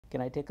Can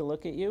I take a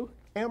look at you?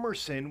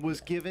 Emerson was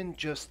given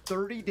just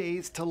 30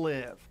 days to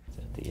live. Is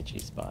that the itchy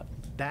spot?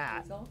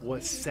 That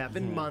was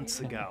 7 months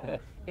ago.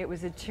 It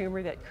was a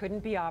tumor that couldn't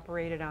be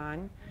operated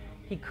on.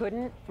 He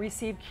couldn't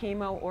receive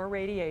chemo or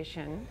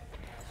radiation.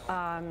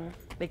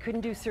 They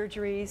couldn't do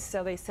surgeries,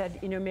 so they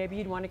said, maybe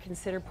you'd want to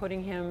consider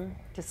putting him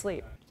to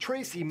sleep.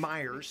 Tracy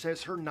Myers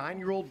says her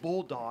 9-year-old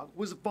Bulldog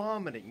was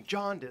vomiting,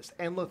 jaundice,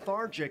 and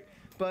lethargic,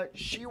 but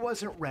she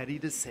wasn't ready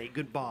to say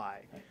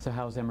goodbye. So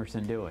how's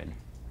Emerson doing?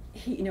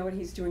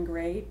 He's doing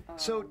great.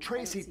 So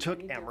Tracy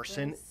took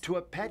Emerson to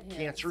a pet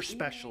cancer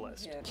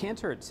specialist.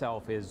 Cancer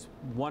itself is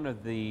one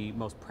of the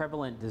most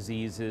prevalent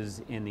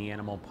diseases in the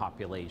animal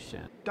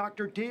population.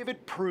 Dr.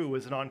 David Prue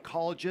is an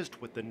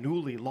oncologist with the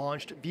newly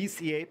launched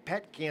VCA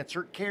Pet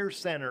Cancer Care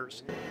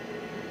Centers,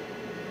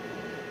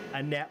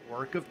 a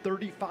network of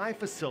 35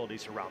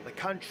 facilities around the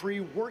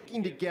country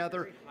working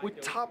together with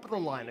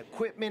top-of-the-line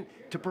equipment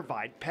to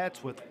provide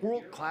pets with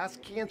world-class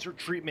cancer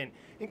treatment,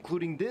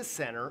 including this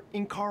center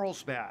in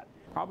Carlsbad.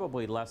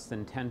 Probably less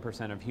than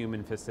 10% of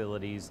human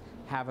facilities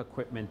have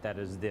equipment that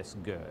is this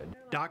good.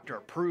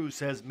 Dr. Prue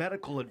says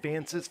medical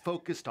advances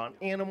focused on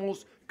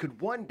animals could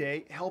one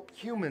day help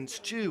humans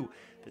too.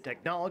 The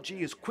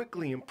technology is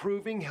quickly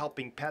improving,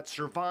 helping pets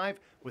survive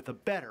with a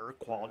better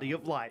quality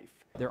of life.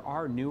 There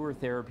are newer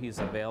therapies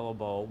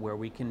available where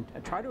we can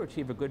try to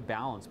achieve a good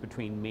balance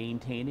between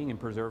maintaining and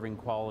preserving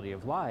quality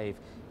of life,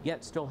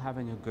 yet still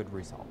having a good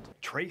result.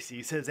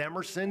 Tracy says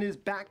Emerson is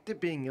back to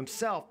being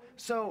himself,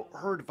 so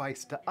her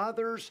advice to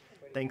others,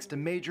 thanks to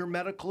major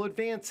medical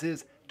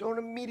advances, don't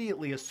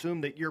immediately assume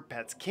that your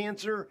pet's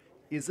cancer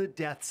is a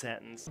death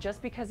sentence.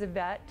 Just because a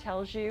vet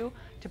tells you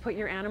to put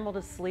your animal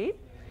to sleep,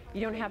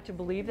 you don't have to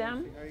believe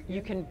them.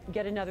 You can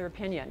get another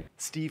opinion.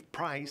 Steve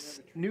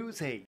Price, News 8.